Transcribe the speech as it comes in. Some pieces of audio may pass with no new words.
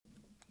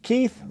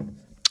Keith,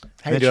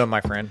 how Mitch, you doing, my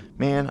friend?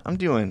 Man, I'm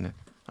doing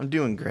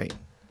great.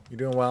 You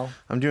doing well?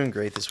 I'm doing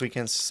great. This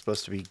weekend's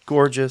supposed to be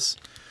gorgeous.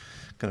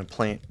 Gonna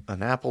plant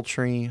an apple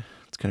tree.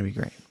 It's gonna be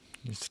great.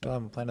 You still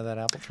haven't planted that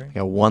apple tree? I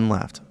got one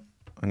left.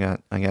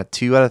 I got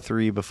 2 out of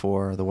 3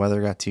 before the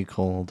weather got too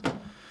cold,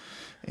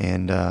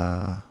 and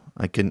I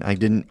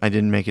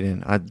didn't make it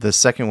in. The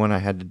second one I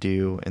had to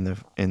do in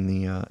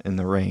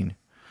the rain,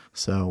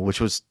 so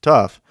which was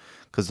tough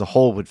because the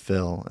hole would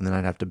fill, and then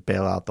I'd have to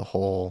bail out the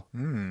hole.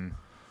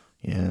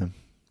 Yeah.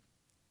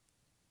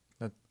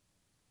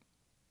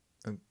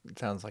 It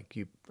sounds like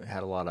you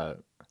had a lot of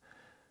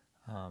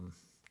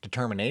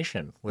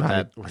determination with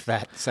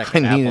that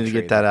second I apple needed tree.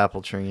 to get that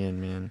apple tree in,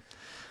 man.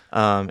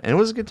 And it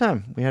was a good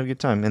time. We had a good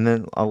time. And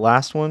then our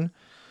last one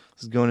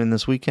is going in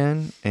this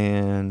weekend.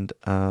 And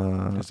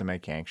Does it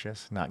make you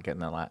anxious not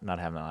getting not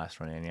having the last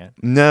one in yet?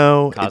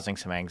 No, Causing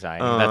some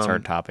anxiety. That's our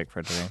topic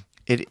for today.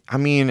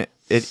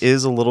 it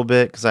is a little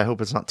bit because I hope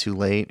it's not too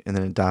late and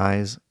then it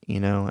dies,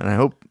 and I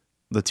hope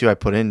the 2 I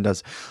put in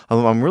does.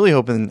 I'm really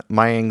hoping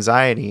my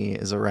anxiety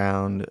is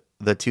around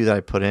the 2 that I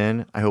put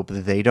in. I hope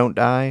that they don't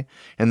die.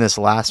 And this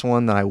last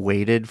one that I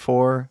waited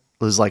for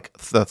was like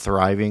the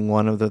thriving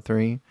one of the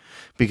 3,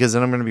 because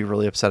then I'm going to be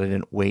really upset I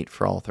didn't wait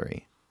for all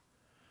 3.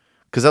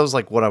 Because that was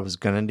like what I was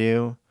going to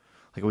do.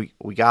 Like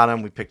we got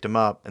him, we picked him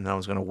up, and then I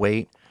was going to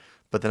wait.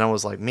 But then I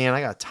was like, man,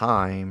 I got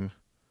time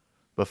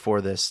before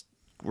this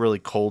really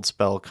cold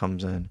spell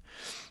comes in.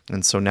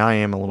 And so now I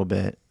am a little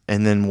bit.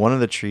 And then one of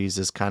the trees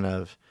is kind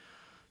of,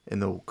 in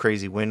the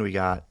crazy wind we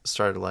got,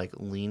 started to like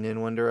lean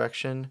in one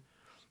direction.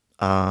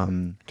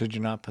 Did you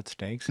not put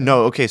stakes in?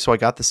 No, okay, so I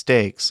got the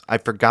stakes. I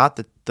forgot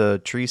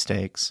the tree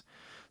stakes,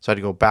 so I had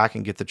to go back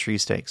and get the tree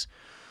stakes.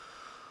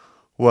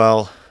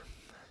 Well,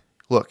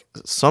 look,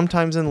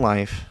 sometimes in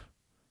life,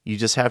 you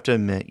just have to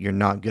admit you're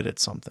not good at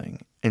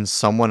something, and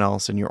someone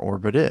else in your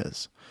orbit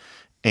is.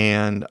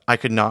 And I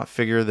could not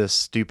figure this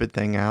stupid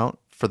thing out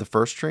for the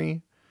first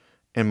tree,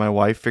 and my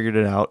wife figured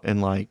it out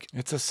in like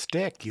It's a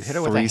stick. You hit it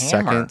with a 3 hammer.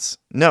 seconds.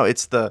 No,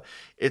 it's the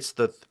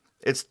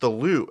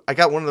loop. I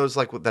got one of those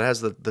like that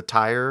has the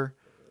tire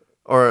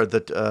or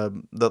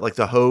the like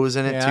the hose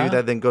in it Yeah. too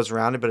that then goes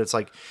around it, but it's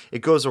like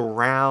it goes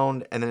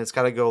around and then it's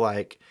got to go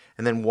like,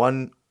 and then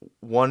one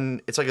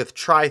it's like a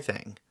try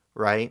thing,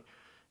 right?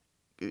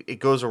 It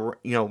goes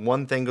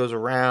one thing goes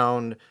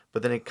around,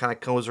 but then it kind of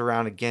goes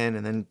around again,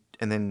 and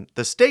then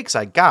the stakes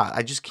I got.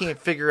 I just can't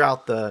figure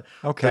out the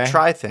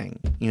try thing.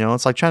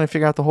 It's like trying to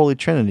figure out the Holy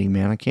Trinity,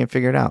 man. I can't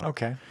figure it out.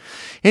 Okay.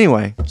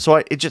 Anyway,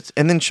 so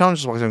and then Sean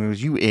just walked up and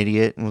goes, "You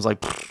idiot," and was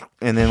like,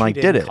 and then She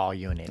did didn't it. call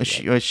you an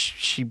idiot.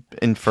 She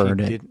inferred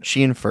She it. didn't.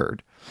 She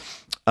inferred.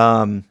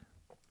 So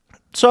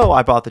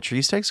I bought the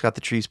tree stakes, got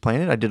the trees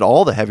planted. I did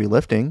all the heavy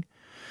lifting,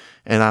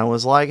 and I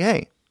was like,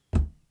 "Hey,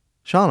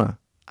 Shauna,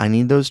 I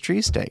need those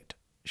trees staked."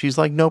 She's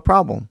like, "No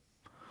problem."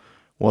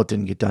 Well, it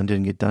didn't get done.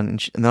 And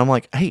then I'm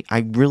like, "Hey,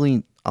 I'll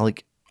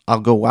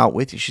go out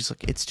with you." She's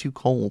like, "It's too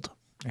cold."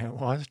 It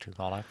was too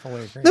cold. I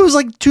fully agree. It was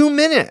like 2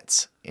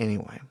 minutes.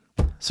 Anyway,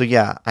 so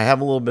yeah, I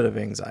have a little bit of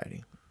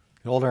anxiety.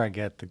 The older I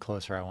get, the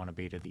closer I want to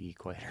be to the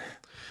equator.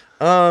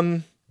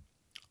 I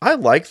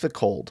like the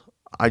cold.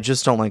 I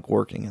just don't like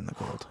working in the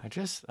cold. I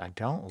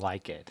don't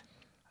like it.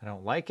 I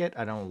don't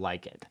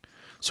like it.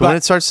 So when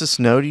it starts to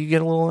snow, do you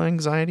get a little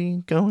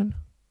anxiety going?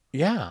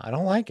 Yeah, I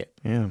don't like it.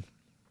 Yeah.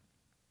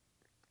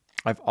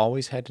 I've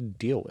always had to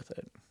deal with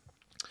it.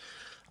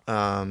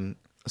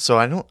 So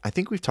I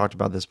think we've talked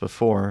about this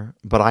before,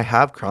 but I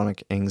have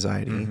chronic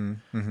anxiety,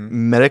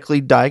 medically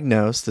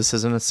diagnosed. This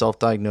isn't a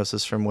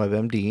self-diagnosis from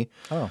WebMD.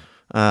 Oh.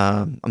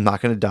 I'm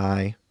not going to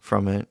die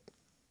from it,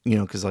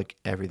 because like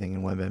everything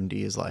in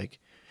WebMD is like,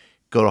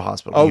 go to a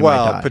hospital. Oh, you might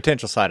well, die.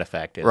 potential side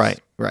effect is. Right.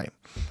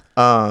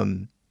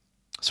 So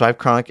I have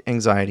chronic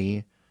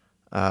anxiety,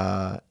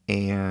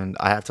 and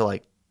I have to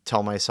like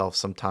tell myself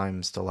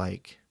sometimes to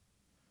like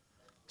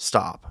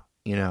stop,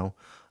 it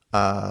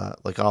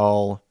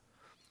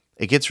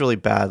gets really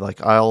bad.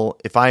 Like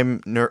if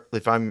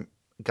I'm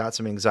got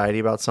some anxiety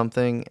about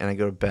something and I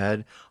go to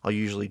bed, I'll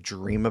usually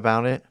dream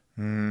about it.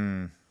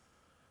 And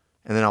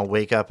then I'll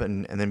wake up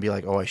and then be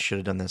like, oh, I should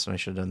have done this and I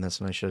should have done this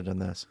and I should have done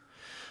this.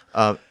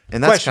 And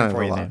that's Question kind of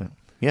for a you lot then. of it.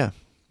 Yeah.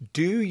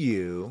 Do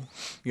you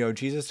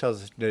Jesus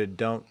tells us to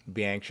don't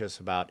be anxious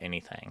about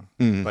anything,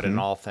 but in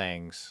all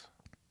things,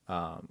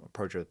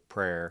 approach with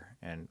prayer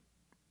and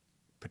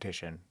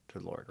petition to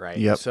the Lord, right?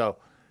 Yep. So,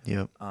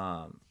 Yep.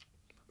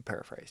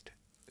 paraphrased.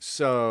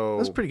 So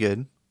That's pretty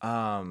good.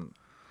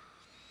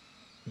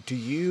 do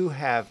you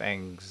have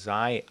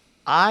anxiety?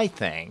 I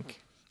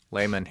think,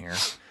 layman here,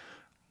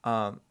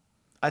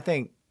 I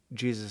think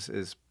Jesus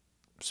is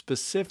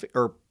specific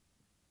or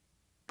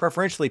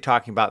preferentially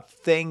talking about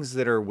things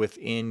that are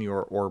within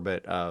your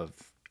orbit of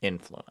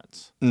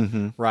influence,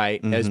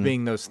 right? As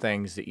being those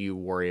things that you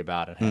worry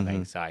about and have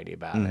anxiety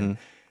about. And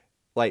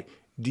like,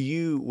 do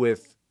you,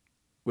 with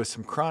with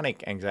some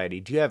chronic anxiety,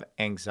 do you have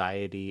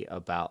anxiety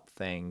about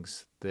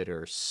things that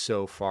are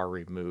so far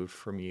removed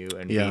from you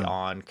and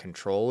beyond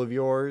control of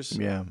yours?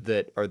 Yeah.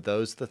 That are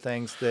those the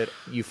things that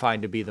you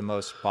find to be the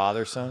most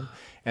bothersome,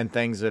 and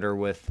things that are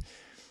with?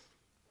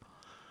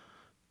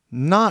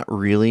 Not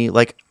really.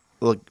 Like,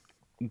 look,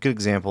 good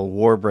example,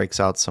 war breaks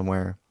out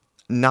somewhere.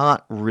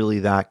 Not really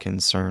that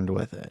concerned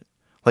with it.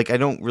 Like, I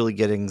don't really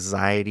get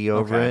anxiety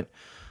over Okay. it.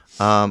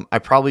 I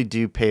probably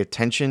do pay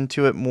attention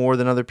to it more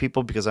than other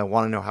people because I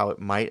want to know how it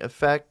might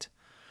affect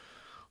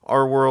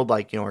our world.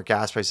 Like, our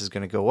gas price is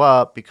going to go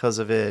up because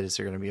of it. Is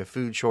there going to be a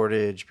food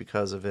shortage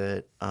because of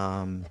it?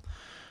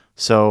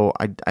 So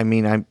I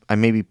mean, I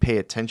maybe pay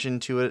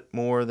attention to it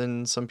more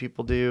than some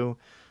people do.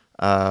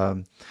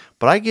 But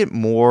I get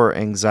more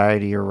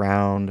anxiety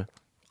around.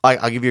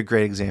 I'll give you a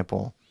great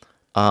example.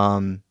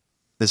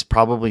 This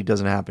probably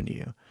doesn't happen to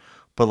you,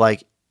 but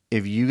like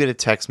if you get a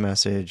text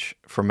message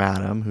from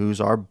Adam, who's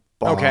our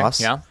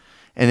boss, and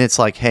it's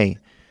like, "Hey,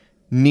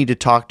 need to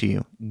talk to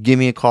you. Give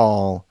me a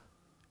call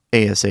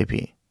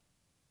ASAP."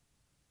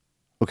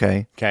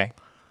 Okay. Okay.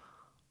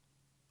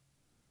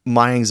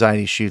 My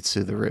anxiety shoots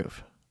through the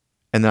roof.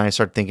 And then I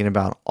start thinking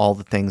about all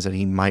the things that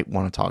he might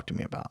want to talk to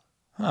me about.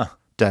 Huh.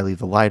 Did I leave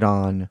the light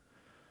on?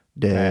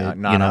 Did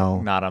not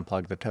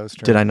unplug the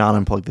toaster? Did I not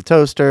unplug the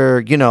toaster?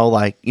 And I'm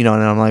like,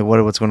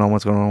 what's going on?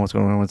 What's going on? What's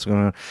going on? What's going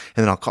on? And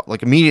then I'll call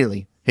like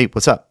immediately. Hey,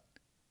 what's up?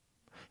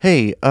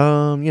 Hey,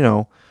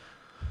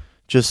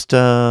 just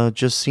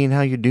seeing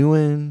how you're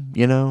doing,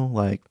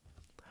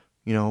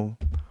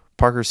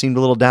 Parker seemed a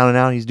little down and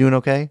out. He's doing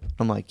okay.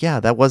 I'm like, yeah,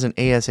 that wasn't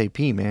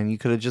ASAP, man. You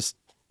could have just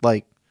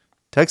like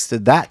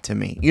texted that to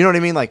me. You know what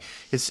I mean? Like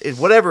it's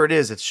whatever it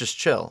is, it's just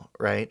chill,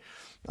 right?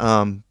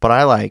 But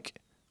I like,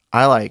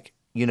 like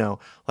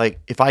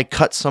if I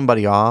cut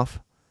somebody off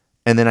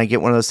and then I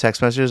get one of those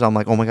text messages, I'm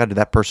like, oh my God, did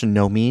that person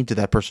know me? Did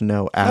that person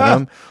know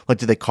Adam? Like,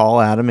 did they call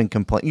Adam and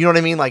complain? You know what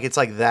I mean? Like, it's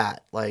like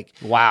that. Like,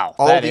 wow,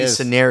 all these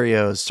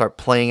scenarios start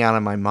playing out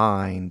in my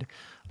mind.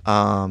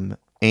 And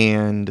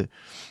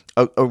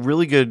a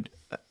really good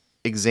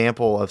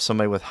example of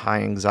somebody with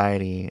high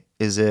anxiety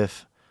is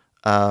if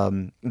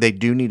they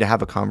do need to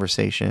have a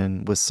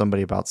conversation with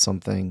somebody about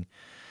something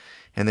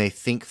and they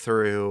think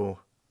through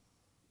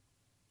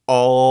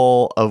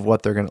all of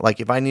what they're going to, like,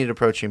 if I need to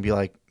approach you and be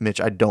like,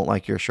 Mitch, I don't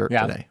like your shirt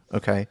today.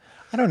 Okay.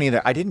 I don't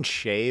either. I didn't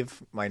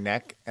shave my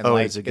neck. And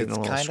is it getting a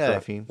little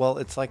scruffy? Well,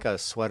 it's like a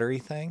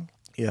sweatery thing.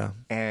 Yeah.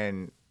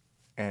 And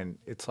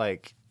it's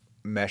like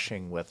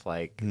meshing with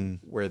like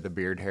where the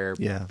beard hair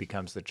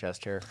becomes the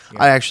chest hair.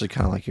 I actually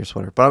kind of like your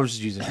sweater, but I was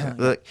just using it.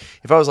 Like,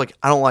 if I was like,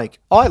 I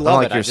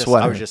love your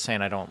sweater. I was just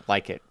saying I don't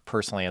like it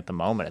personally at the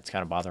moment. It's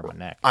kind of bothering my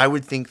neck. I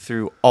would think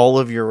through all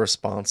of your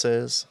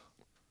responses.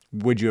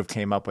 Would you have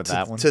came up with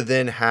that one? To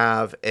then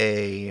have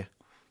a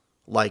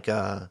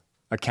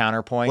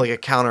counterpoint? Like a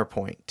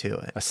counterpoint to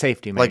it. A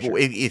safety measure.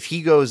 Like if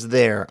he goes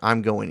there,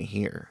 I'm going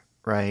here,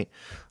 right?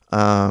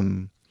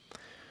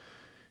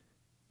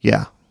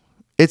 Yeah.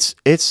 It's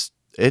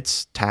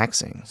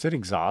taxing. Is it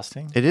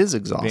exhausting? It is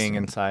exhausting. Being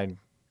inside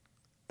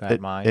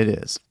that mind. It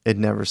is. It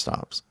never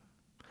stops.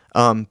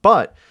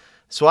 But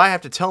so I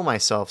have to tell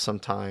myself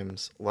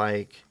sometimes,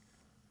 like,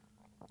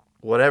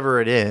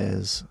 whatever it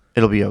is,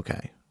 it'll be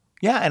okay.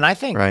 Yeah, and I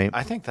think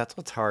that's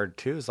what's hard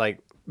too. Is like,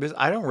 because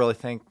I don't really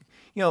think,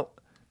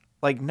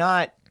 like,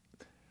 not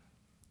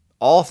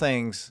all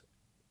things,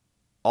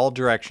 all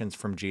directions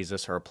from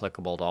Jesus are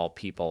applicable to all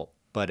people,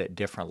 but at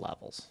different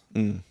levels.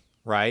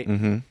 Right?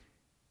 Mm-hmm.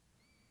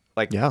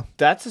 Like,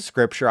 that's a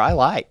scripture I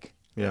like.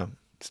 Yeah.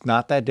 It's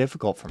not that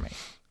difficult for me.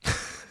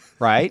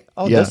 Right?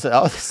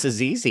 This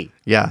is easy.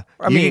 Yeah.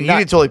 I mean, you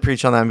could totally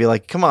preach on that and be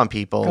like, come on,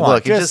 people.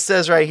 Look, it just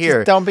says right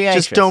here. Don't be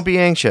anxious. Just don't be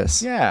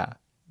anxious. Yeah.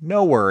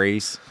 No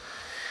worries.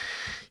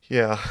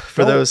 Yeah.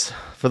 For those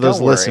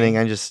listening,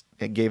 I just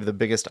gave the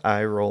biggest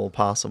eye roll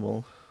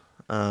possible.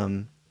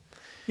 And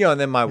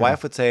then my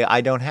wife would say,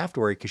 I don't have to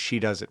worry because she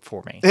does it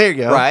for me. There you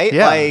go. Right?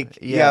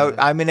 Yeah. Like,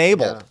 I'm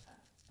enabled.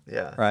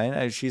 Yeah.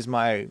 Right? She's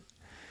my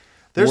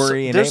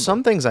There's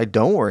some things I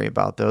don't worry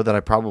about, though, that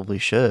I probably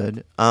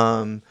should.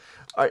 Maybe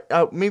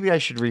I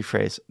should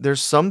rephrase.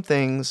 There's some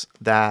things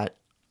that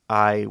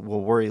I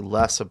will worry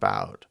less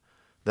about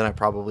than I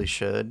probably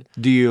should.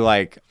 Do you,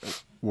 like,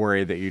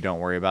 worry that you don't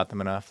worry about them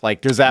enough?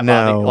 Like, does that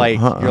bother you? Like,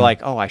 you're like,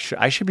 oh, I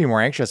should be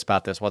more anxious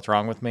about this. What's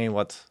wrong with me?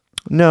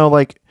 No,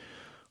 in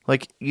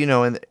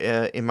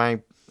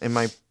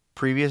my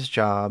previous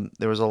job,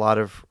 there was a lot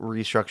of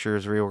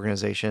restructures,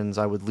 reorganizations.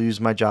 I would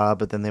lose my job,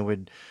 but then they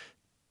would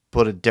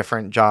put a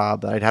different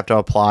job that I'd have to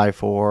apply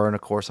for. And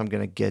of course, I'm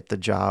going to get the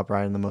job,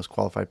 right? I'm the most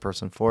qualified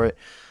person for it.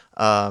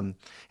 And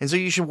so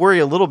you should worry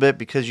a little bit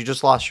because you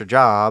just lost your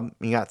job.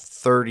 You got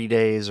 30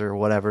 days or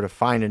whatever to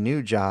find a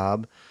new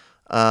job.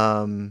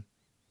 And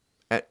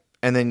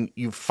then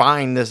you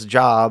find this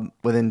job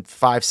within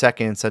 5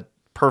 seconds that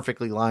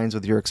perfectly lines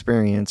with your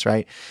experience,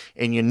 right?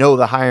 And you know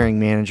the hiring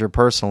manager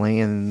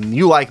personally, and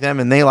you like them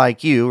and they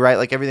like you, right?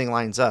 Like everything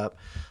lines up.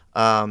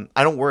 I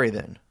don't worry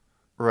then,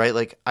 right?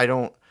 Like I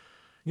don't,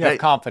 You have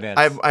confidence.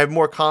 I have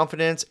more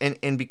confidence,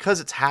 and because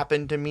it's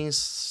happened to me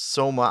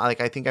so much,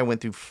 like I think I went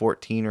through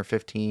 14 or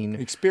 15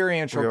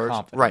 Experiential reorgs.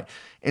 confidence. Right.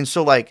 And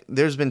so like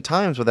there's been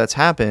times where that's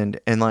happened,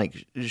 and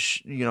like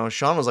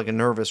Sean was like a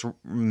nervous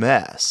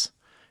mess,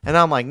 and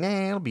I'm like,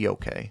 nah, it'll be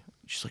okay.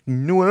 She's like,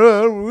 no,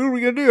 what are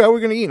we gonna do? How are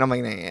we gonna eat? And I'm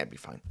like, nah, it'll be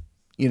fine.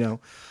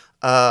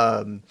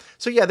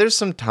 So yeah, there's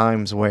some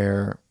times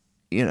where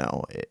it's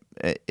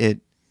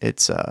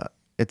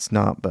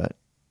not, but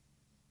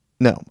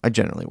no, I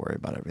generally worry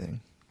about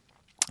everything.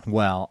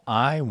 Well,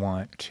 I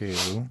want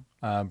to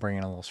bring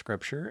in a little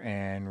scripture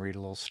and read a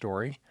little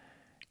story.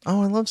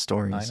 Oh, I love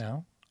stories. I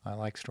know. I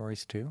like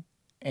stories too.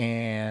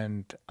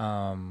 And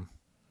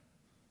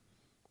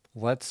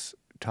let's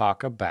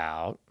talk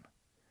about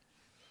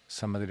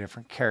some of the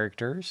different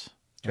characters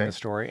in the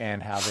story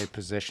and how they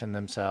position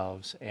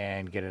themselves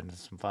and get into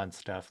some fun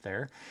stuff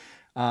there.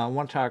 I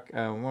want to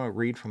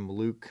read from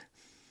Luke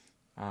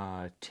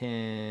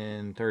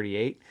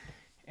 10:38.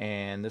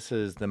 And this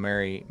is the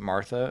Mary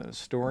Martha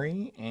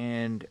story.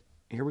 And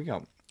here we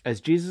go.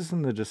 As Jesus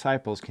and the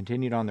disciples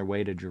continued on their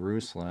way to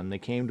Jerusalem, they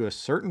came to a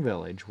certain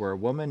village where a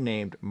woman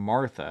named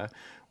Martha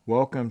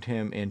welcomed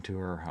him into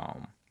her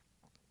home.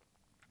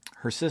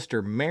 Her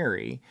sister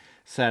Mary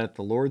sat at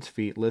the Lord's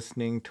feet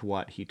listening to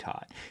what he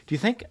taught.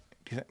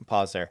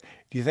 Pause there.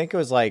 Do you think it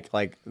was like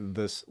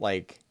this,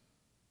 like,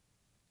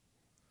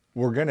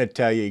 we're going to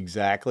tell you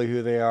exactly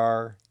who they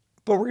are,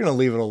 but we're going to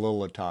leave it a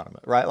little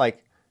autonomous, right?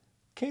 Like,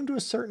 came to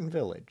a certain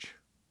village.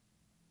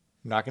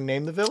 I'm not going to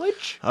name the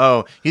village.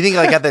 Oh, you think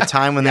like at the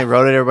time when they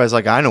wrote it, everybody's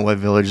like, I know what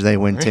village they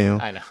went to.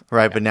 I know.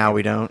 Right, Yeah, but now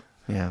we don't.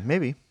 Yeah,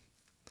 maybe.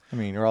 I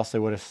mean, or else they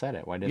would have said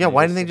it. Why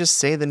didn't they just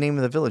say the name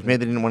of the village?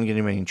 Maybe they didn't want to get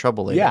anybody in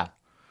trouble later. Yeah.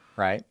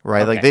 Right?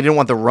 Right, Okay. like they didn't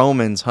want the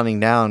Romans hunting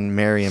down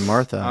Mary and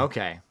Martha.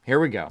 Okay, here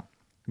we go.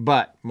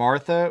 But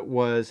Martha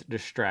was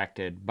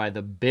distracted by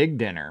the big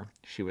dinner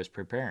she was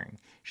preparing.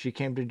 She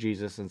came to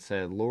Jesus and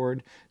said,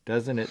 Lord,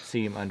 doesn't it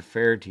seem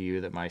unfair to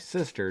you that my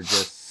sister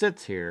just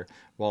sits here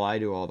while I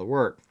do all the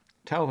work?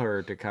 Tell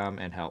her to come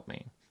and help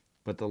me.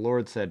 But the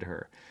Lord said to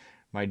her,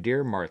 my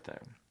dear Martha,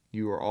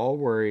 you are all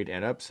worried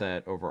and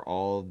upset over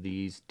all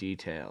these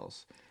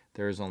details.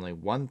 There is only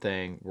one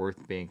thing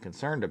worth being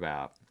concerned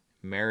about.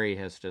 Mary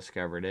has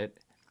discovered it,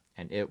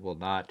 and it will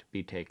not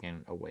be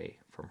taken away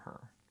from her.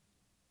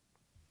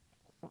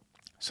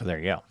 So there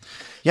you go.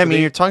 Yeah, so I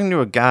mean, you're talking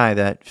to a guy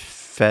that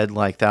fed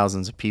like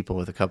thousands of people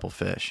with a couple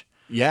fish.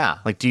 Yeah.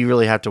 Like, do you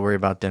really have to worry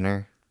about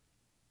dinner?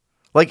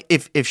 Like,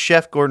 if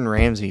Chef Gordon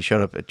Ramsay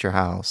showed up at your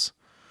house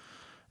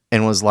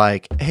and was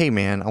like, hey,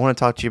 man, I want to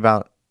talk to you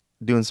about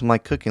doing some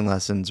like cooking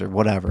lessons or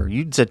whatever,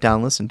 you'd sit down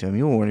and listen to him.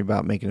 You won't worry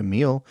about making a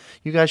meal.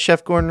 You got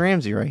Chef Gordon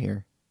Ramsay right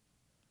here.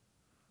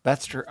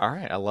 That's true. All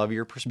right. I love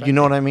your perspective. You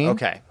know what I mean?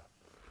 Okay.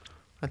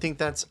 I think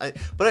that's, and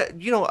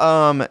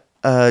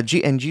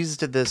Jesus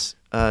did this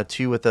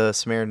too with the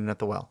Samaritan at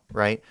the well,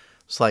 right?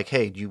 It's like,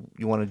 hey, do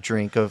you want to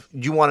drink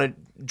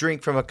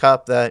from a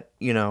cup that,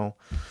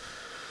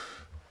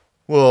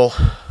 will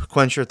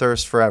quench your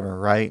thirst forever,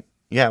 right?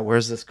 Yeah,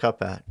 where's this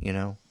cup at,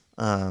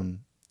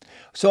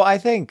 So I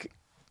think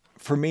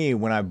for me,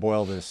 when I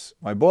boil this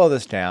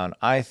down,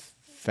 I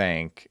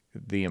think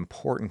the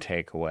important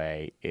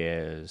takeaway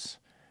is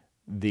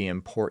the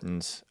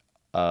importance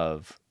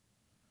of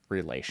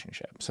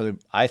relationship. So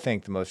I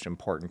think the most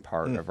important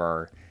part of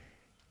our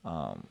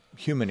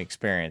human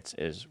experience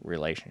is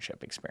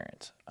relationship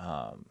experience.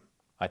 I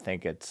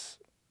think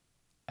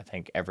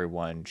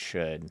everyone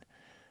should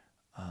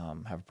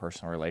have a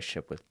personal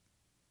relationship with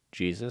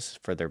Jesus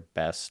for their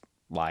best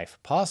life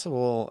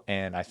possible,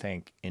 and I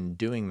think in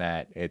doing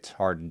that, it's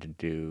hard to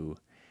do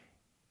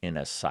in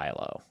a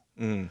silo.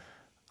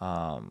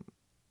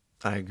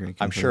 I agree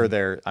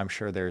completely. I'm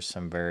sure there's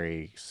some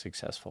very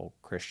successful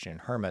Christian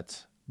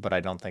hermits, but I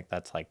don't think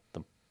that's like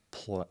the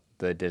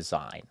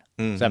design.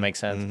 Does that make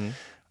sense?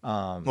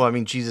 Mm-hmm. Well, I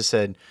mean, Jesus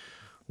said,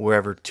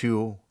 "Wherever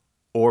two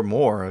or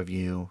more of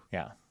you,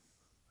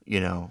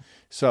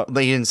 So he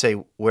didn't say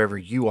wherever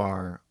you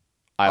are,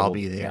 I'll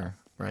be there,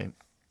 right?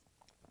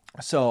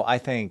 So I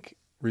think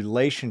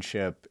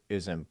relationship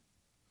is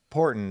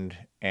important,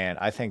 and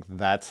I think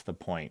that's the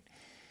point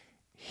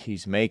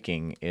he's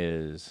making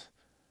is.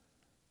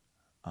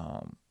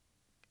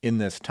 In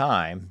this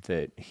time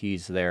that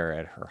he's there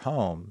at her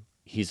home,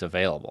 he's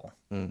available.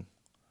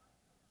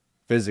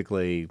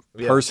 Physically,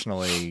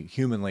 personally,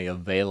 humanly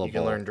available. You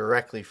can learn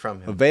directly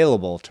from him.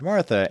 Available to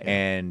Martha,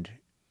 and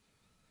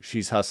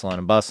she's hustling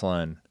and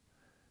bustling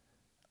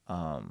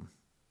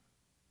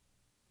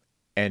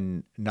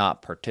and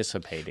not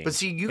participating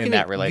in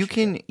that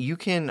relationship. You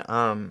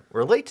can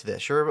relate to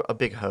this. You're a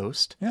big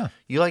host. Yeah.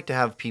 You like to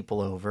have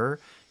people over.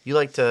 You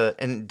like to,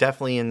 and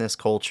definitely in this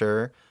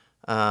culture,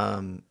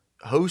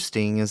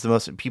 hosting is the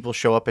most, people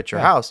show up at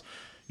your house,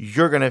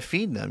 you're going to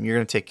feed them. You're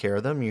going to take care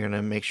of them. You're going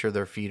to make sure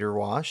their feet are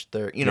washed.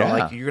 Like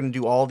you're going to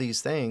do all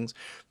these things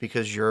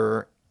because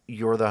you're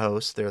the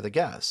host. They're the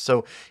guest.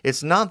 So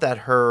it's not that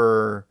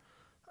her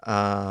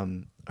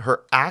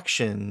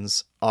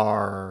actions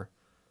are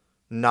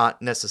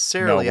not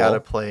necessarily out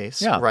of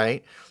place. Yeah.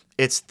 Right.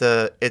 it's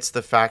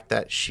the fact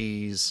that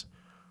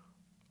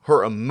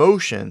her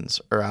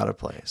emotions are out of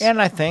place.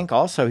 And I think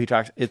also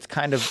it's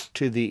kind of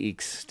to the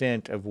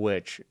extent of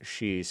which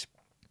she's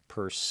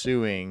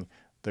pursuing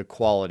the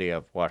quality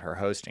of what her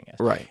hosting is.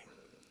 Right.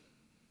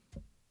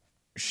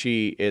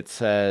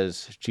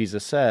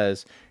 Jesus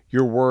says,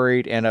 you're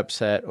worried and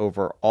upset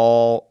over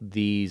all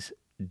these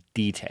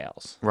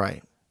details.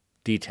 Right.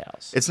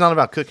 Details. It's not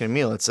about cooking a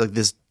meal. It's like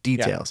this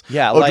details.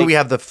 Yeah. Do we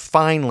have the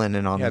fine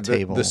linen on the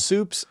table? The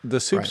soup's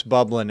Right.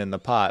 bubbling in the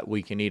pot.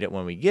 We can eat it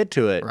when we get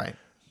to it. Right.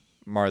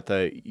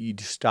 Martha, you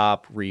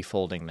stop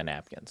refolding the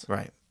napkins.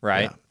 Right.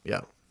 Right?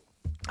 Yeah.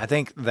 I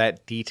think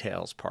that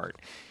details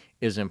part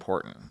is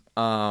important.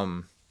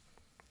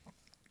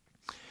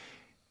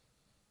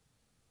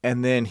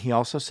 And then he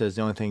also says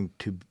the only thing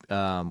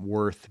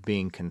worth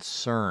being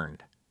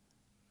concerned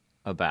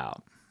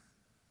about.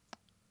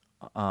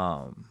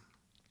 I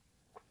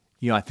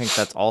think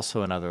that's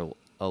also another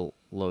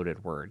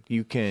loaded word.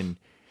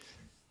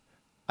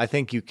 I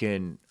think you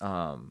can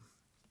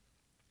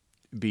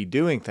be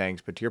doing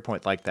things, but to your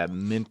point, like that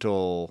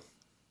mental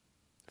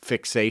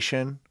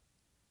fixation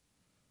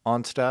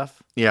on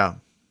stuff. Yeah.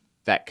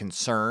 That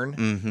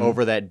concern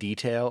over that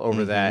detail,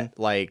 over that,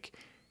 like,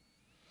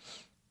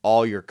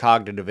 all your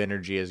cognitive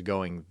energy is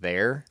going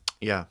there.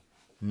 Yeah.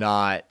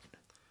 Not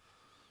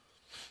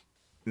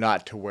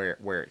to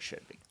where it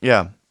should be.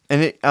 Yeah.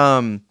 And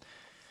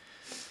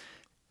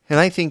and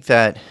I think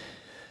that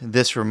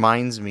this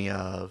reminds me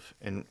of,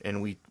 and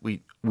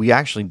we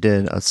actually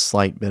did a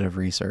slight bit of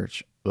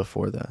research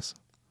before this.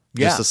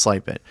 Just a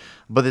slight bit.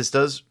 But this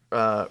does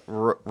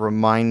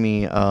remind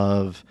me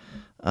of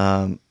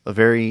a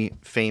very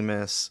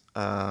famous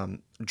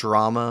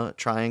drama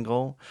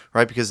triangle,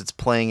 right? Because it's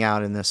playing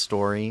out in this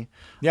story.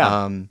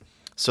 Yeah.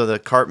 So the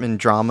Karpman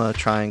Drama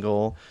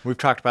Triangle. We've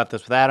talked about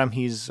this with Adam.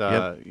 He's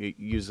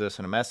used this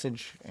in a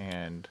message,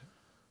 and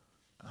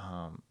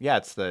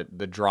it's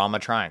the drama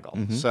triangle.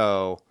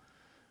 So,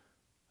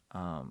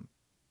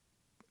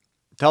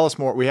 tell us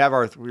more.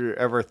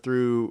 We're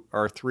through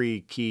our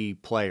three key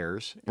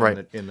players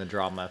in the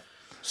drama.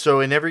 So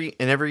in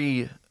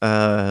every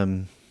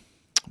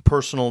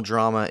personal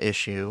drama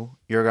issue,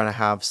 you're going to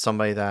have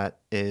somebody that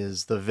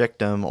is the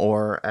victim,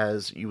 or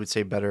as you would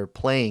say better,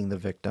 playing the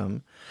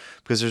victim,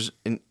 because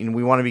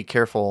we want to be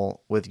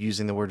careful with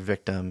using the word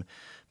victim,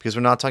 because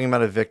we're not talking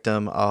about a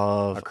victim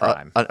of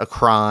a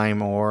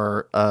crime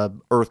or a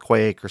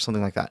earthquake or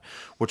something like that.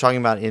 We're talking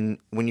about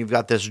when you've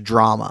got this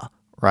drama,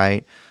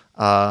 right?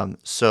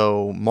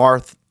 So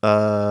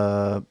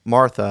Martha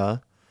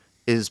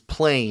is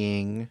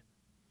playing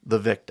the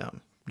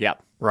victim. Yeah.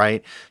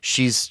 Right?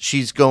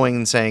 She's going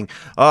and saying,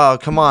 "Oh,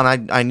 come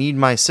on, I need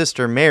my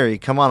sister Mary.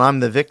 Come on, I'm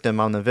the victim,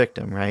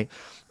 right?"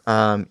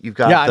 You've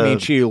got I mean,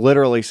 she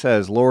literally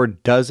says,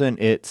 "Lord,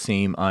 doesn't it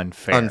seem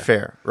unfair?"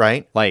 Unfair,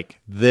 right? Like,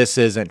 this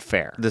isn't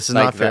fair. This is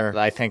not fair.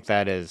 I think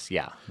that is,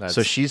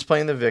 so she's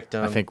playing the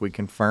victim. I think we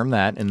confirm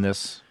that in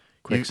this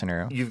quick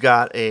scenario. You've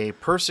got a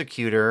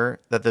persecutor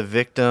that the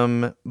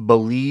victim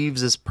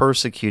believes is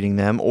persecuting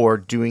them or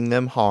doing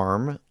them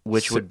harm,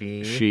 which would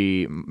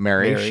be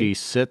Mary. She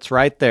sits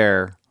right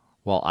there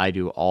while I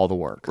do all the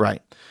work.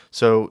 Right.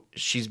 So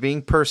she's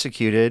being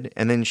persecuted,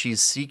 and then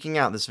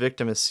this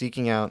victim is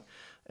seeking out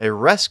a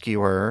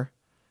rescuer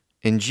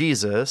in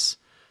Jesus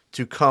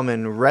to come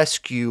and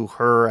rescue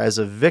her as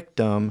a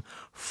victim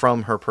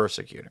from her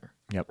persecutor.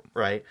 Yep.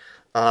 Right.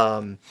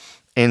 And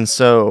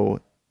so...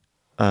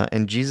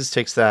 and Jesus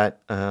takes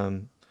that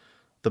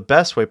the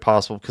best way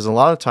possible, because a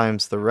lot of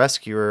times the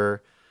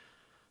rescuer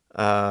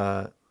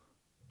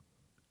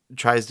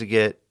tries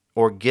to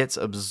gets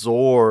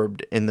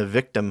absorbed in the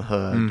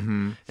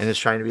victimhood and is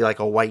trying to be like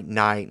a white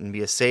knight and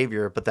be a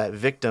savior, but that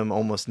victim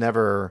almost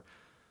never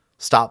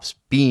stops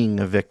being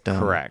a victim.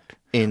 Correct.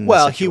 He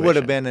would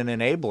have been an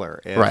enabler.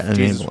 If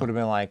Jesus would have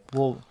been like,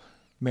 well,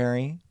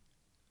 Mary...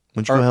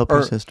 Why don't you go help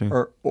your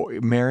sister? Or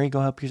Mary,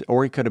 go help your...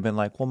 Or he could have been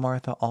like, well,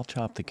 Martha, I'll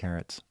chop the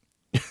carrots.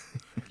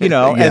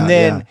 And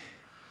then,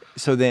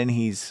 so then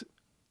he's,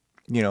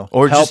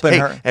 or helping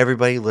just, her.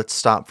 Everybody, let's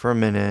stop for a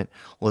minute.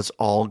 Let's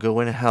all go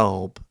and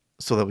help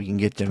so that we can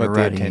get dinner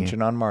ready. Put the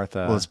attention on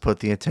Martha. Let's put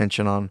the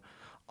attention on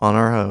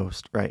our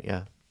host. Right.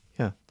 Yeah.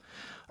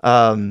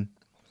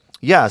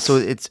 So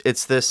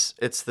it's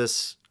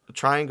this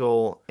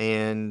triangle,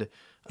 and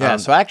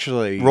so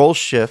actually role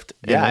shift.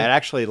 Yeah. It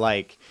actually,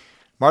 like,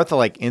 Martha,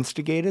 like,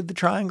 instigated the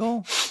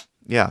triangle.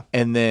 Yeah.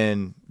 And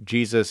then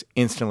Jesus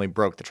instantly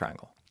broke the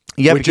triangle.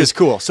 Yeah, which is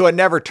cool. So it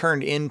never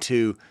turned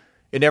into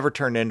what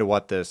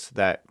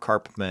that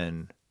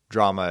Karpman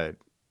drama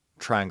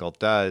triangle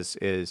does.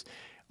 Is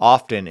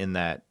often in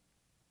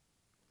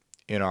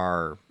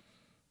our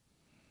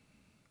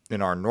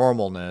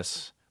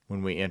normalness,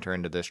 when we enter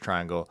into this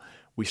triangle,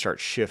 we start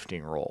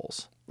shifting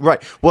roles.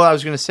 Right. Well, I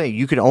was going to say,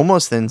 you could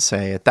almost then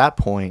say at that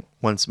point,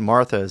 once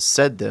Martha has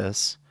said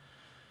this,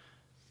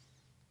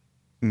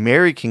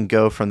 Mary can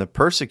go from the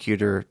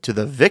persecutor to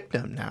the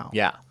victim now.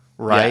 Yeah.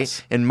 Right?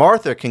 Yes. And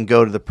Martha can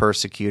go to the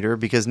persecutor,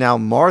 because now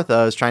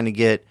Martha is trying to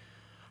get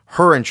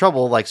her in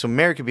trouble. Like, so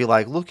Mary could be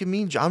like, look at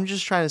me, I'm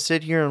just trying to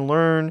sit here and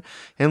learn,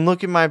 and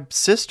look at my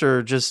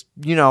sister just,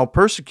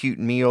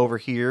 persecuting me over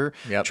here,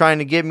 Yep. trying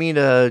to get me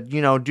to,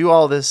 do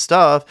all this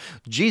stuff.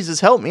 Jesus,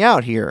 help me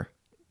out here.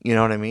 You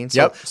know what I mean?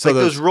 So, Yep. So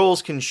those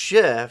roles can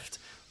shift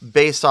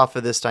based off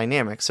of this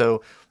dynamic.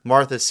 So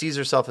Martha sees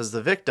herself as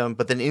the victim,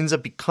 but then ends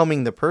up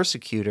becoming the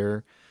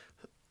persecutor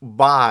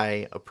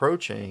by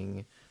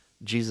approaching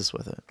Jesus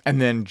with it.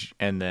 And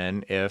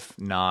then if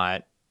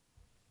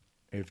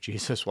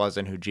Jesus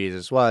wasn't who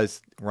Jesus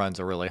was, runs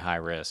a really high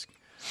risk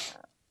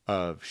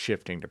of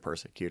shifting to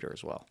persecutor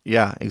as well.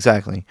 Yeah,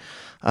 exactly.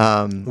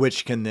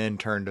 Which can then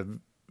turn to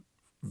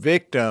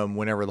victim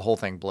whenever the whole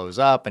thing blows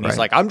up, and he's Right.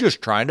 like, I'm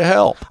just trying to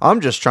help.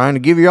 I'm just trying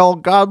to give you all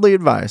godly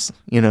advice,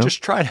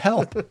 Just try to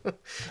help.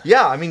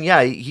 Yeah, I mean,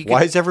 yeah. He could,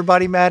 Why is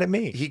everybody mad at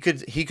me? he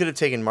could have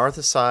taken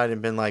Martha's side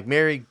and been like,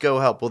 Mary, go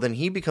help. Well, then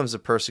he becomes the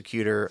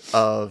persecutor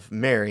of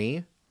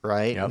Mary,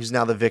 right? Yep. Who's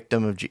now the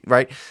victim of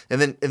right?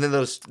 And then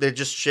those it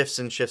just shifts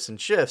and shifts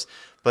and shifts.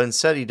 But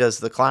instead he does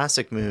the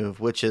classic move,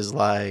 which is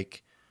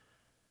like,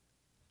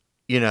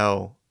 you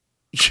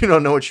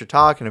don't know what you're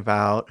talking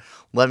about.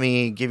 Let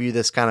me give you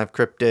this kind of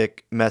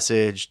cryptic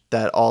message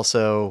that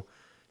also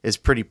is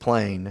pretty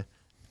plain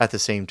at the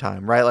same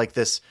time, right? Like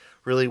this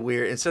really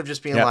weird, instead of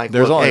just being like,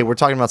 look, hey, we're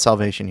talking about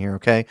salvation here,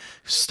 okay?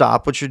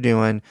 Stop what you're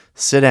doing,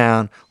 sit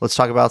down, let's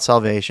talk about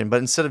salvation. But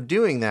instead of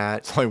doing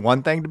that, There's only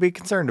one thing to be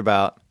concerned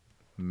about.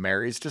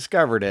 Mary's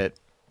discovered it,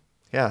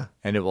 yeah,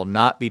 and it will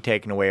not be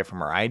taken away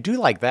from her. I do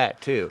like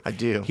that, too. I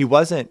do. He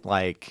wasn't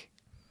like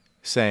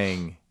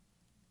saying,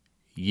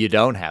 you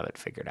don't have it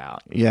figured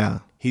out. Yeah.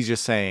 He's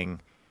just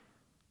saying,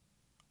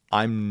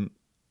 I'm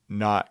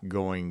not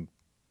going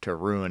to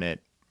ruin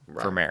it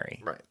for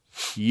Mary. Right.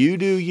 You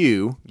do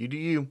you. You do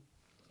you.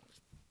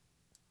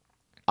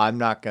 I'm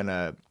not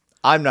gonna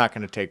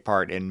take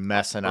part in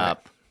messing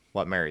up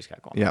what Mary's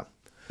got going. Yeah.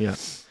 Yeah.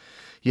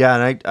 Yeah,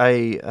 and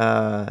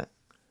I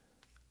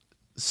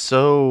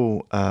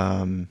so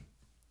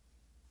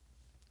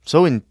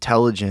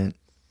intelligent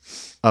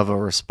of a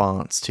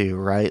response too,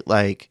 right?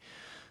 Like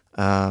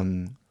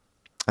I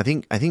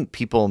think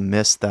people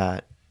miss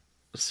that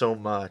so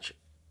much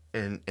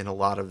in a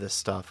lot of this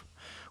stuff,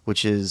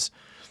 which is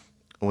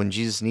when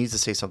Jesus needs to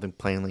say something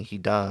plainly, he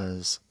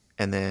does,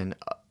 and then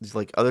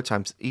like other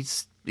times he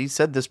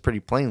said this pretty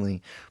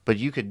plainly, but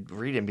you could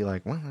read it and be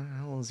like, what the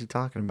hell is he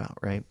talking about,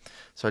 right?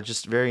 So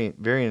just very,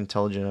 very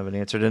intelligent of an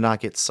answer to not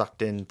get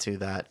sucked into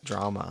that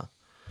drama.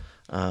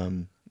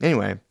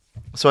 Anyway,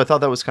 so I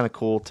thought that was kind of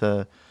cool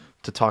to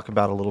talk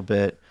about a little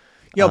bit.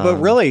 Yeah, but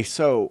really,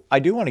 so I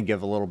do want to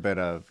give a little bit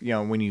of,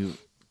 when you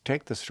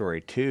take the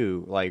story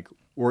too, like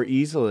we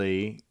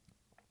easily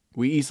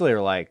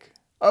are like,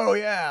 oh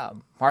yeah,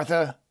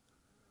 Martha,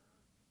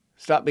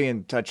 stop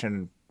being such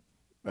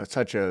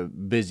a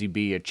busy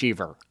bee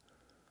achiever.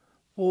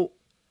 Well,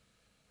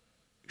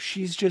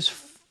 she's just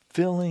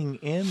filling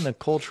in the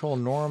cultural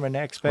norm and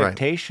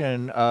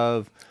expectation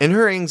of, and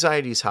her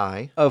anxiety's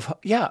high.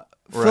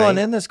 Filling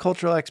in this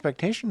cultural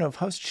expectation of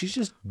host. She's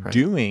just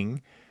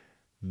doing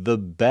the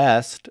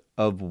best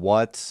of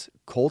what's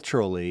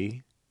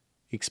culturally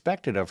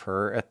expected of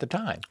her at the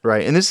time.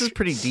 Right. And this is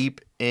pretty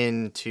deep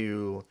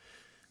into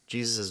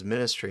Jesus'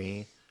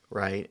 ministry,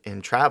 right,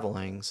 and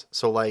travelings.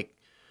 So, like,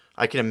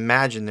 I can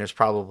imagine there's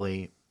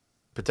probably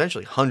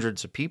potentially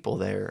hundreds of people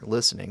there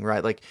listening,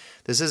 right? Like,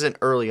 this isn't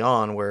early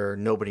on where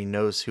nobody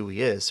knows who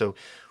he is. So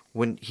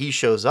when he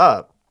shows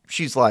up,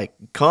 she's like,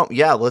 I'm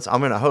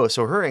going to host.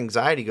 So her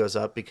anxiety goes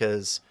up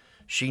because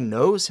she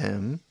knows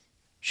him.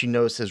 She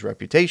knows his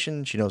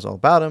reputation. She knows all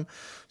about him.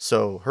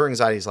 So her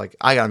anxiety is like,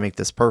 I got to make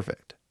this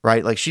perfect,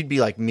 right? Like, she'd be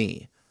like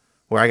me,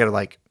 where I got to,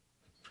 like,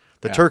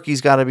 the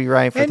turkey's got to be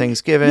right for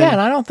Thanksgiving. Yeah,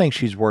 and I don't think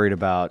she's worried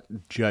about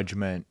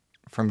judgment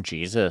from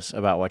Jesus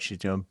about what she's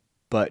doing.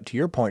 But to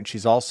your point,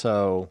 she's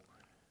also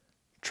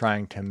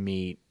trying to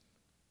meet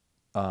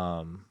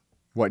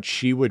what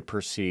she would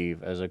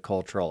perceive as a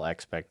cultural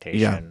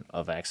expectation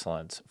of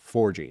excellence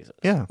for Jesus.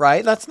 Yeah.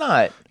 Right? That's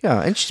not...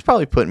 Yeah, and she's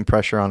probably putting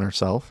pressure on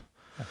herself.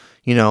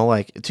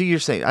 Like, to your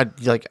saying, I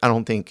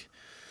don't think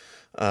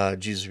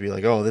Jesus would be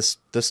like, oh,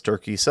 this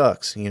turkey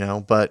sucks,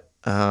 but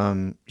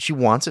she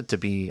wants it to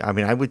be. I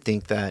mean, I would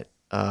think that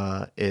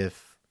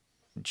if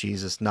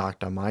Jesus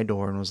knocked on my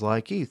door and was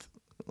like, Keith,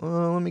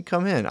 let me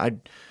come in,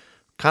 I'd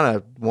kind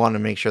of want to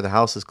make sure the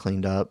house is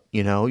cleaned up,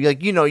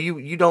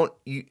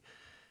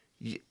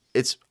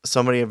 it's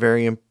somebody of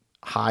very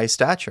high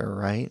stature,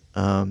 right?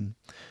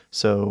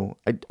 So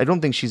I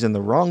don't think she's in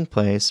the wrong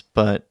place,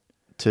 but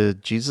to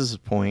Jesus'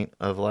 point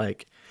of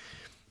like,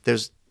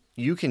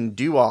 you can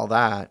do all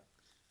that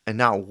and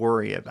not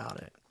worry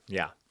about it.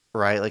 Yeah.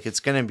 Right? Like,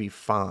 it's going to be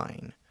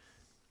fine.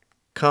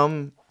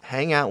 Come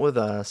hang out with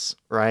us,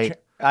 right?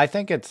 I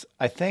think that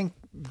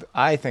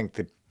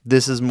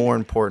this is more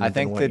important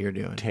than what you're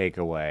doing.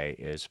 Takeaway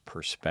is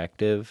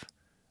perspective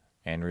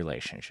and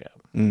relationship.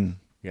 Mm.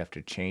 You have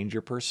to change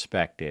your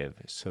perspective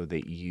so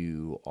that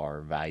you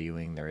are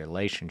valuing the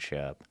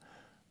relationship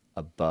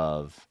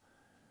above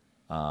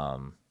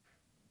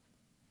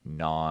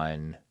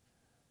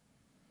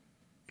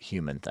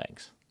human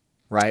things,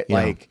 right? Yeah.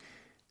 Like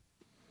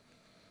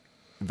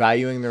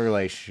valuing the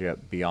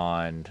relationship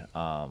beyond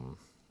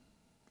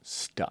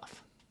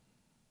stuff.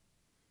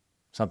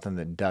 Something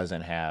that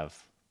doesn't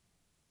have,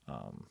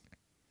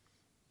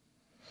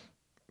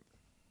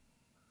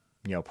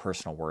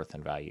 personal worth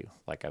and value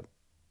like a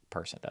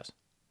person does.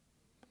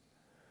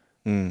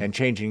 And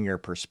changing your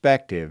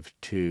perspective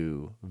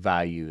to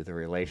value the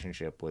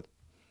relationship with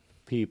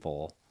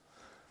people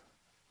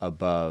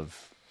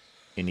above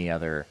any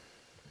other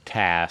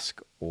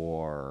task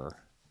or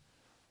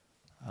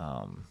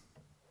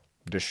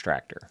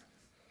distractor.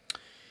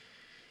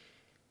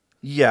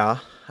 Yeah,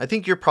 I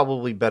think you're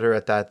probably better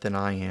at that than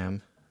I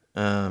am.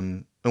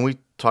 And we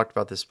talked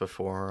about this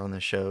before on the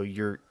show.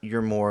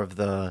 You're more of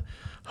the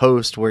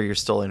host where you're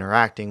still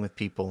interacting with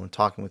people and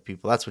talking with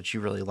people. That's what you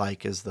really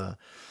like, is the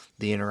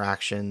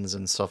interactions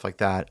and stuff like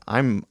that.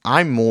 I'm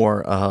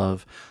more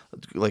of,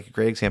 like, a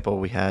great example.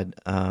 We had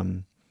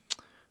trick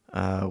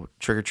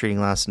or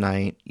treating last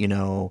night.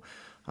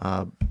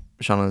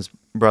 Shauna's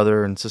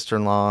brother and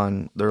sister-in-law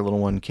and their little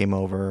one came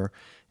over,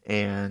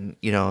 and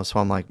so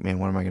I'm like, man,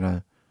 what am I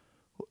gonna?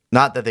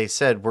 Not that they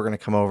said we're gonna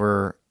come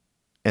over,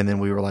 and then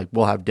we were like,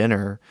 we'll have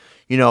dinner,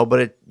 but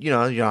it, you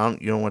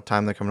don't know what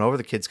time they're coming over.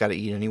 The kids got to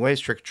eat anyways.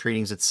 Trick or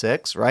treating's at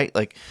 6, right?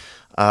 Like,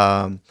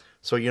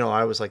 so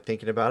I was like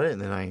thinking about it,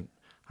 and then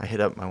I hit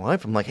up my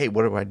wife. I'm like, hey,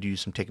 what do I do?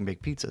 Some take and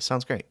bake pizzas.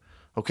 Sounds great.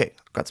 Okay,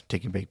 I've got some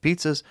take and bake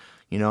pizzas.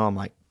 I'm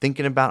like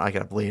thinking about. I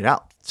gotta lay it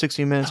out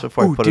 60 minutes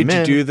before I put them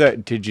in.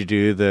 Did you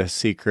do the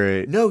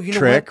secret? No,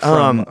 trick.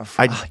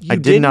 I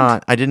did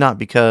not. I did not,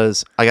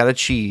 because I got a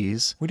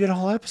cheese. We did a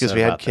whole episode because we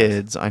had about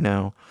kids. this. I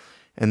know,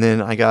 and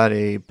then I got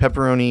a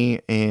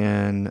pepperoni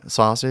and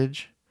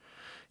sausage,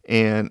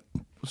 and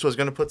so I was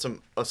gonna put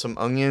some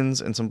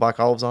onions and some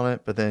black olives on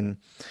it, but then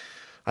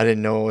I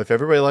didn't know if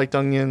everybody liked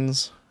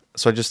onions,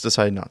 so I just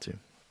decided not to.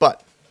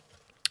 But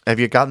have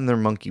you gotten their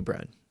monkey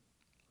bread?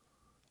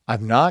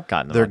 I've not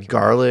gotten their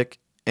garlic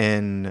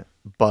and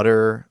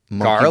butter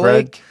monkey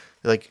garlic? bread.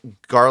 Like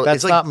garlic. That's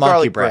it's like not monkey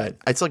garlic bread.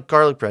 It's like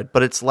garlic bread,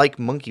 but it's like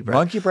monkey bread.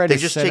 Monkey bread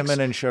is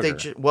cinnamon and sugar.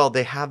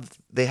 They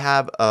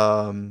have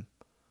a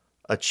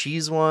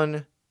cheese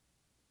one.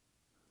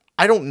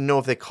 I don't know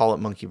if they call it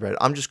monkey bread.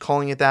 I'm just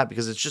calling it that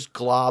because it's just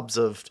globs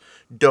of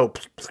dough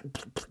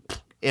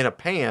in a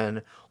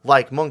pan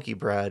like monkey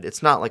bread.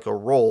 It's not like a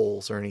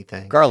rolls or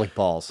anything. Garlic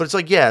balls. But it's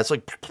like, yeah, it's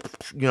like,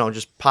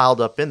 just piled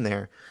up in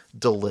there.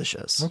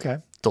 Delicious. Okay.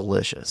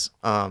 Delicious.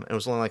 It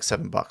was only like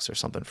 $7 or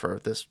something for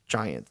this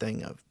giant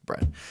thing of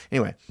bread.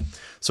 Anyway,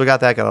 so I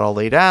got that, got it all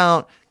laid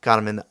out, got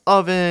them in the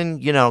oven,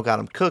 got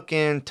them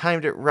cooking,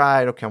 timed it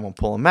right. Okay, I'm going to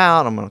pull them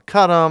out. I'm going to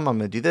cut them. I'm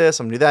going to do this.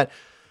 I'm going to do that.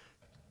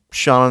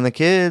 Sean and the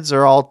kids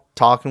are all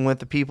talking with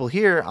the people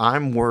here.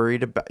 I'm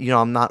worried about,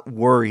 I'm not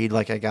worried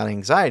like I got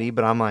anxiety,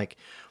 but I'm like,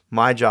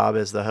 my job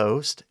as the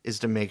host is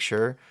to make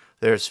sure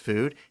there's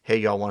food. Hey,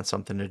 y'all want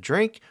something to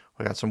drink?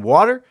 I got some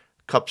water.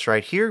 Cups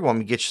right here. You want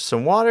me to get you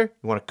some water?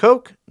 You want a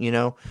Coke?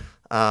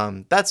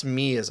 That's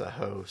me as a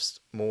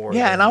host more.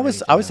 Yeah, and I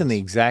was in the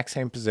exact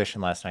same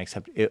position last night,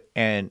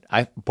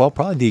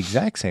 probably the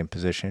exact same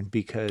position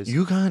because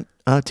you got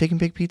take and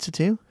bake pizza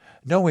too.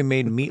 No, we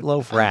made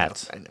meatloaf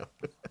rats. I know.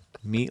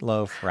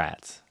 Meatloaf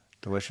rats,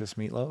 delicious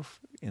meatloaf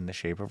in the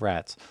shape of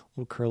rats,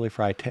 little curly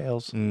fried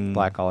tails,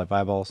 black olive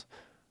eyeballs,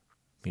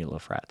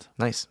 meatloaf rats.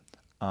 Nice.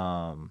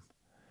 But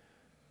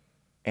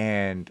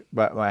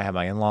I had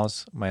my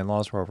in-laws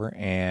were over,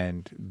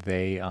 and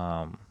they,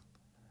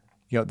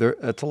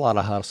 it's a lot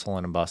of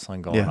hustling and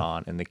bustling going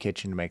on in the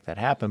kitchen to make that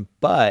happen.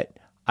 But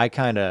I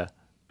kind of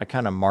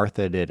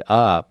Martha'd it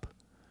up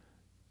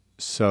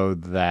so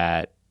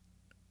that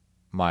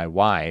my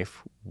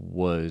wife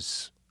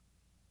was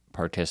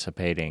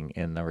participating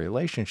in the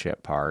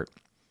relationship part.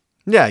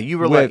 Yeah, you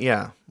were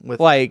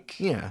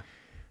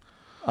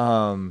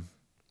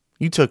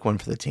you took one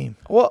for the team.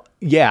 Well,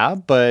 yeah,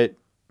 but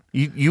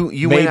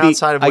you went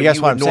outside of what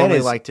you would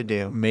normally like to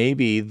do.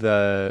 Maybe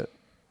the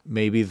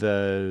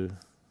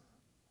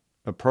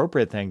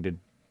appropriate thing to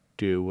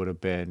do would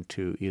have been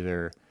to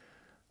either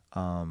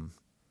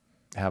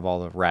have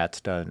all the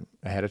rats done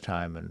ahead of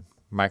time and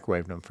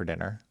microwave them for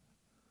dinner,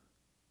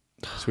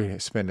 so we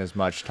spend as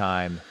much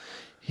time.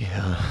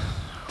 Yeah,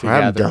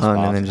 together have them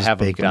done and then just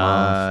bake them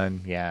off.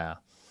 Yeah.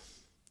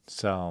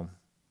 So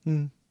I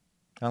don't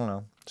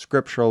know.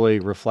 Scripturally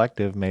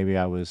reflective. Maybe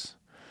I was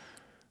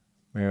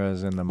in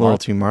the a little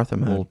too Martha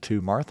mode.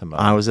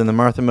 I was in the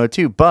Martha mode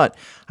too, but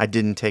I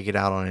didn't take it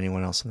out on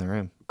anyone else in the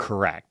room.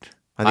 Correct.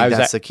 I think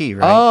that's the key,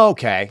 right? Oh,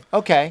 okay.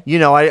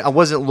 I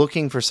wasn't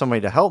looking for somebody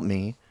to help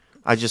me.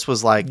 I just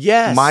was like,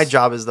 yes, my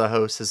job as the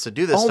host is to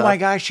do this stuff. Oh my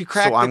gosh, you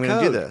cracked the code, I'm going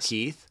to do this.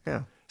 Keith.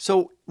 Yeah.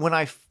 So when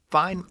I've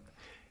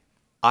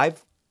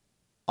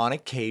on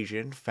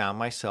occasion found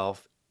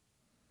myself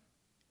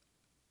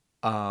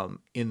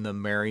in the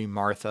Mary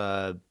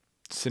Martha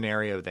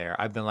scenario there.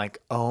 I've been like,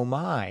 oh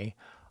my,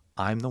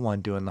 I'm the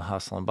one doing the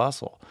hustle and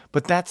bustle.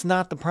 But that's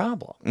not the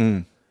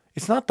problem.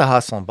 It's not the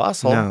hustle and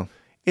bustle. No.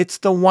 It's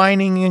the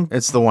whining and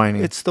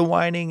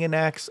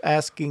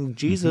asking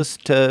Jesus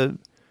to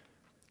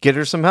get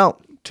her some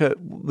help.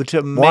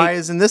 Why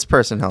isn't this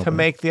person helping? To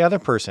make the other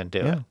person do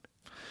it.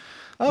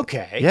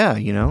 Okay. Yeah,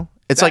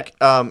 it's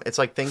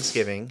like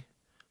Thanksgiving.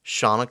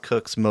 Shauna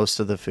cooks most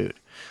of the food.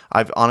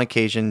 I've on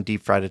occasion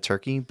deep fried a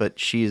turkey, but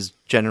she is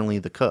generally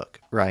the cook,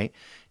 right?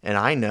 And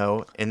I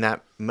know in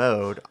that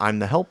mode, I'm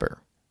the helper.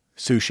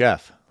 Sous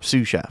chef,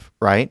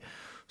 right?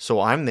 So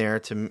I'm there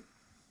to,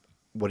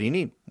 what do you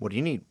need? What do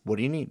you need? What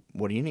do you need?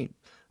 What do you need?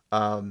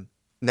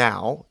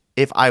 Now,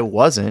 if I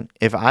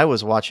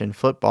was watching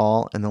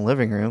football in the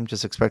living room,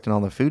 just expecting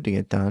all the food to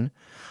get done,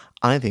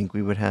 I think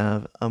we would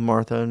have a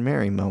Martha and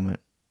Mary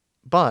moment.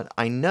 But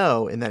I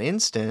know in that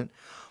instant,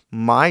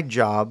 my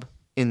job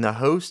in the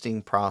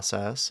hosting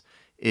process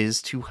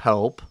is to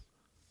help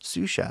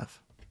sous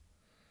chef.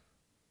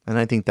 And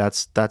I think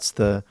that's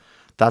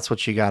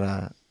what you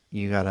gotta,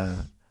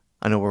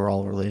 I know we're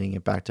all relating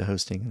it back to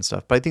hosting and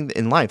stuff, but I think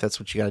in life, that's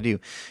what you gotta do.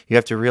 You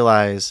have to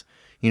realize,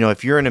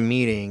 if you're in a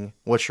meeting,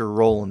 what's your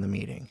role in the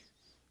meeting,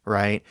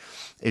 right?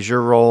 Is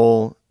your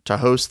role to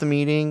host the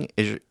meeting?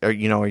 Are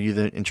you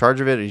in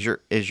charge of it?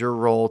 Is your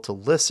role to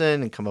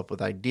listen and come up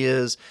with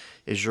ideas?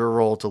 Is your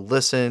role to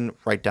listen,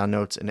 write down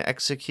notes, and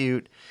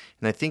execute?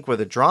 And I think where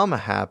the drama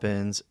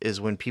happens is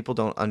when people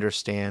don't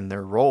understand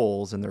their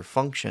roles and their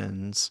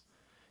functions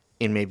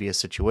in maybe a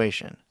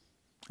situation.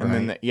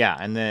 And right?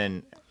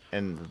 then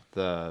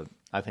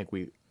I think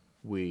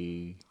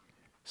we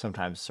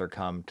sometimes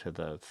succumb to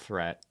the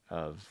threat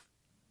of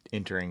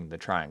entering the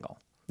triangle.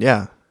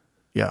 Yeah.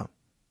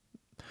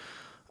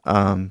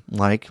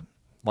 Like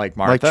Martha,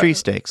 like tree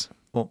stakes.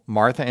 Well,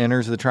 Martha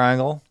enters the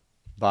triangle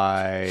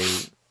by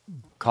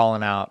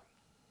calling out,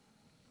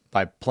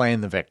 by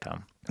playing the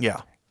victim.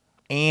 Yeah.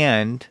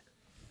 And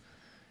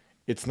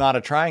it's not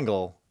a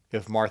triangle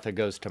if Martha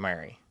goes to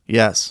Mary.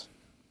 Yes.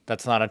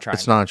 That's not a triangle.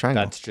 It's not a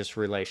triangle. That's just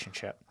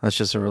relationship. That's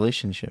just a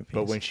relationship piece.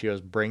 But when she goes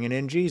bringing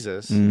in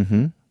Jesus,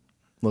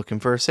 looking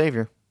for a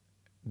savior,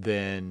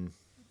 then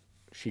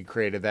she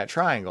created that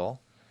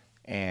triangle.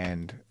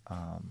 And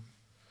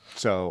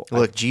so...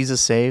 Look,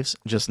 Jesus saves,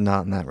 just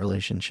not in that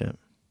relationship.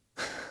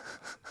 That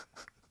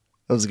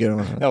was a good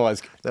one. That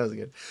was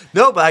good.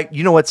 No, but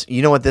you know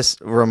what this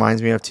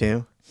reminds me of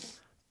too?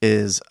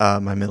 Is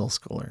my middle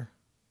schooler.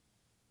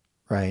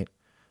 Right?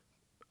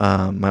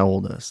 My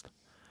oldest.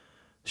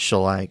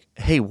 She'll like,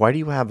 hey, why do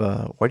you have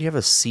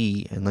a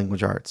C in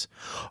language arts?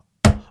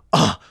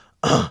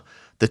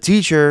 The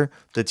teacher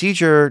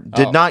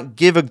did not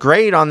give a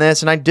grade on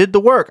this, and I did the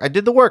work. I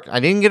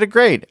didn't get a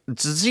grade.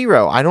 It's a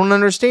 0. I don't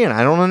understand.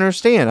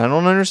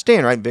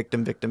 Right?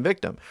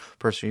 Victim.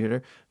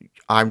 Persecutor.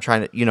 I'm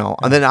trying to,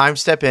 and then I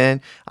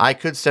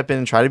could step in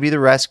and try to be the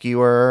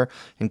rescuer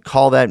and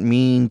call that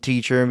mean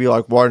teacher and be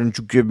like, why didn't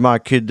you give my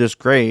kid this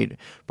grade?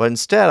 But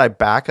instead I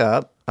back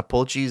up, I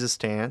pull Jesus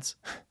stance,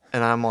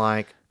 and I'm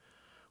like,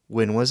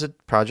 when was the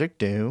project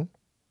due?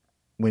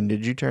 When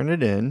did you turn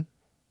it in?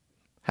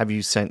 Have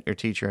you sent your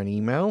teacher an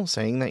email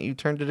saying that you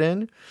turned it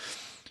in?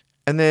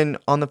 And then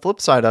on the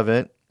flip side of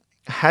it,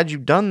 had you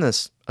done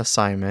this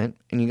assignment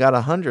and you got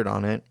 100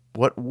 on it,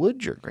 what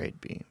would your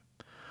grade be?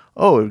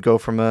 Oh, it would go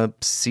from a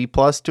C+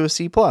 to a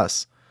C+.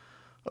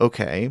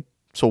 Okay,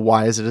 so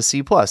why is it a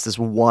C+? This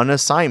one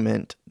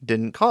assignment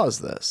didn't cause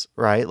this,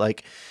 right?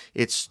 Like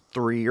it's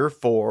 3 or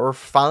 4 or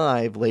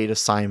 5 late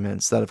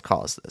assignments that have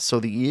caused this.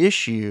 So the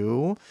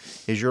issue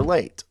is you're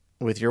late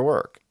with your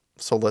work.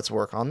 So let's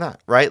work on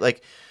that, right?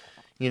 Like,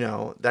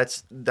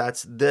 that's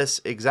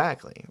this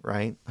exactly,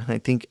 right? And I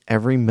think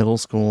every middle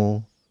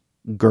school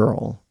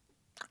girl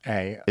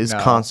is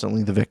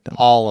constantly the victim.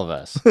 All of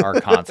us are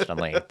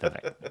constantly the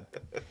victim.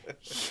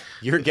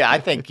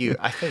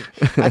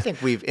 I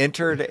think we've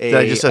entered a. Did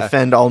I just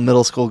offend all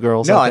middle school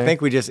girls? No, out I there?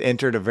 think we just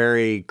entered a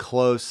very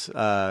close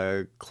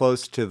to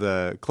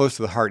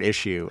the heart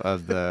issue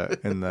of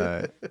in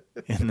the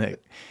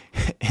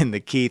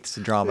Keith's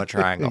drama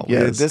triangle.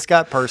 Yes. This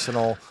got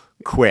personal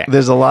quick.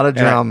 There's a lot of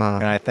drama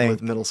and I think,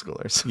 with middle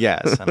schoolers.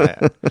 Yes, and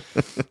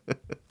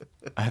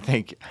I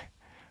think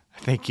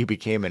you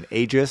became an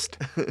ageist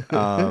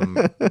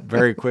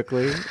very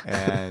quickly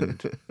and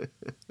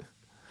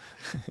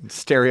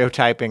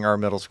stereotyping our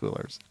middle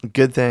schoolers.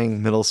 Good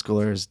thing middle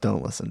schoolers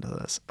don't listen to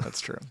this.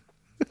 That's true.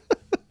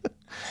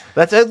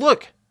 That's it.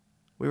 Look,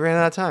 we ran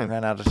out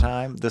of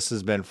time. This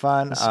has been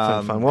fun.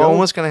 We're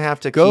almost going to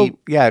have to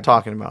keep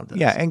talking about this.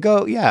 Yeah, and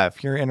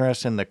if you're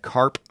interested in the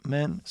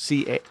Karpman,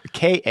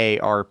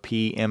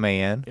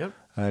 Karpman,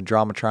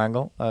 Drama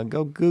Triangle,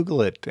 go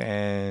Google it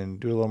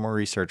and do a little more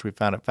research. We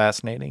found it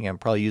fascinating and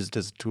probably use it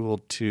as a tool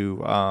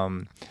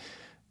to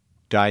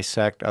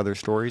dissect other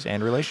stories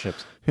and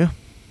relationships. Yeah.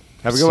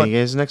 Have a good one. See you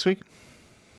guys next week.